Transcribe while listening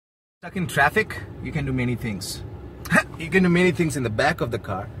Stuck in traffic, you can do many things. You can do many things in the back of the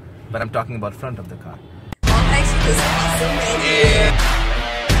car, but I'm talking about front of the car.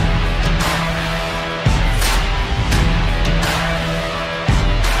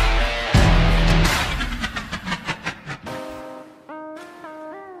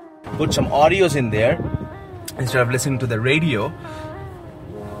 Put some audios in there instead of listening to the radio.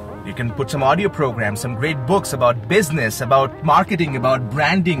 You can put some audio programs, some great books about business, about marketing, about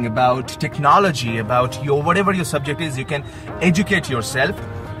branding, about technology, about your whatever your subject is. You can educate yourself.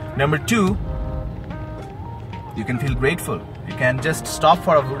 Number two, you can feel grateful. You can just stop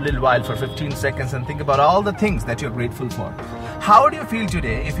for a little while for 15 seconds and think about all the things that you're grateful for. How do you feel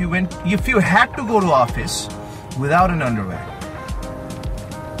today if you had to go to office without an underwear?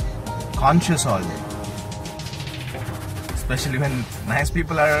 Conscious all day. Especially when nice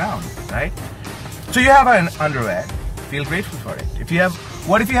people are around, right? So you have an underwear, feel grateful for it.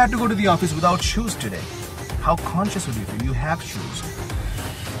 What if you had to go to the office without shoes today? How conscious would you feel? You have shoes.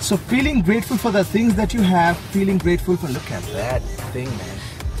 So feeling grateful for the things that you have, feeling grateful for, look at that thing, man.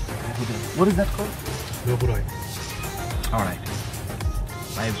 What is that called? Roboroi. Alright.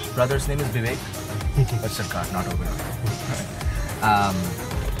 My brother's name is Vivek, but Sarkar, not Oberoi.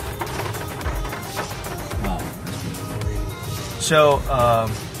 Wow. So,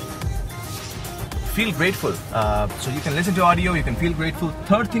 feel grateful. So you can listen to audio, you can feel grateful.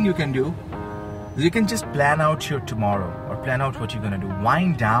 Third thing you can do is you can just plan out your tomorrow or plan out what you're gonna do.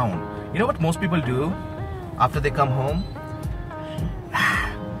 Wind down. You know what most people do after they come home?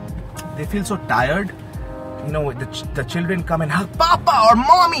 They feel so tired. You know, the children come and hug Papa or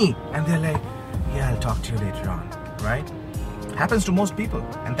Mommy, and they're like, yeah, I'll talk to you later on, right? Happens to most people,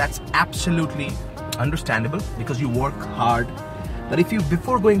 and that's absolutely understandable because you work hard. But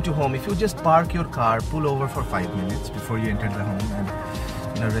before going to home, if you just park your car, pull over for 5 minutes before you enter the home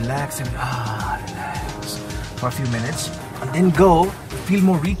and relax and relax for a few minutes, and then go, feel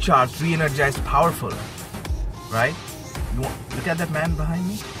more recharged, re-energized, powerful, right? Look at that man behind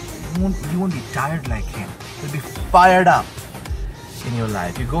me. You won't be tired like him. You'll be fired up in your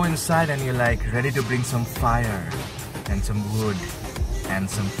life. You go inside and you're like ready to bring some fire and some wood and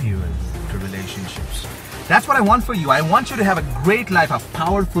some fuel to relationships. That's what I want for you. I want you to have a great life, a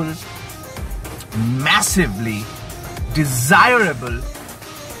powerful, massively desirable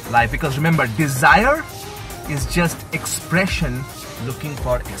life. Because remember, desire is just expression looking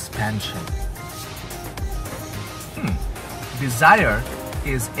for expansion. Desire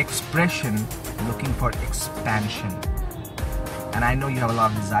is expression looking for expansion. And I know you have a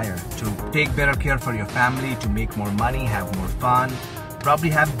lot of desire to take better care for your family, to make more money, have more fun, probably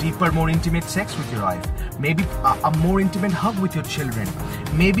have deeper, more intimate sex with your wife, maybe a more intimate hug with your children,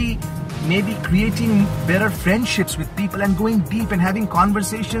 maybe creating better friendships with people and going deep and having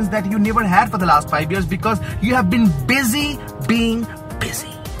conversations that you never had for the last 5 years because you have been busy being busy.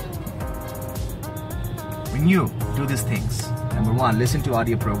 When you do these things, number one, listen to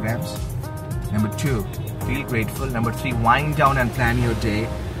audio programs. Number two, feel grateful. Number three, wind down and plan your day.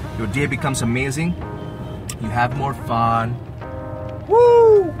 Your day becomes amazing. You have more fun.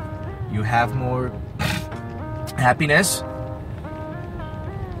 Woo! You have more happiness.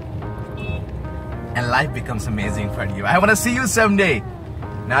 And life becomes amazing for you. I want to see you someday.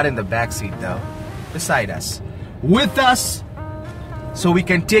 Not in the back seat though. Beside us. With us. So we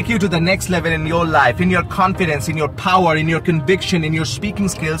can take you to the next level in your life, in your confidence, in your power, in your conviction, in your speaking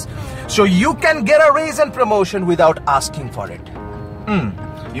skills. So you can get a raise and promotion without asking for it.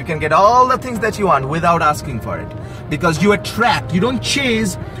 You can get all the things that you want without asking for it. Because you attract. You don't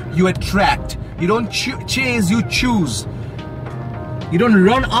chase, you attract. You don't chase, you choose. You don't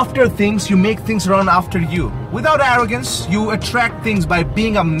run after things, you make things run after you. Without arrogance, you attract things by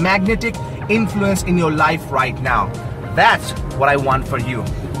being a magnetic influence in your life right now. That's what I want for you.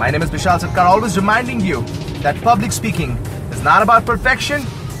 My name is Bishal Sarkar, always reminding you that public speaking is not about perfection.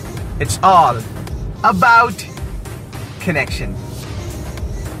 It's all about connection.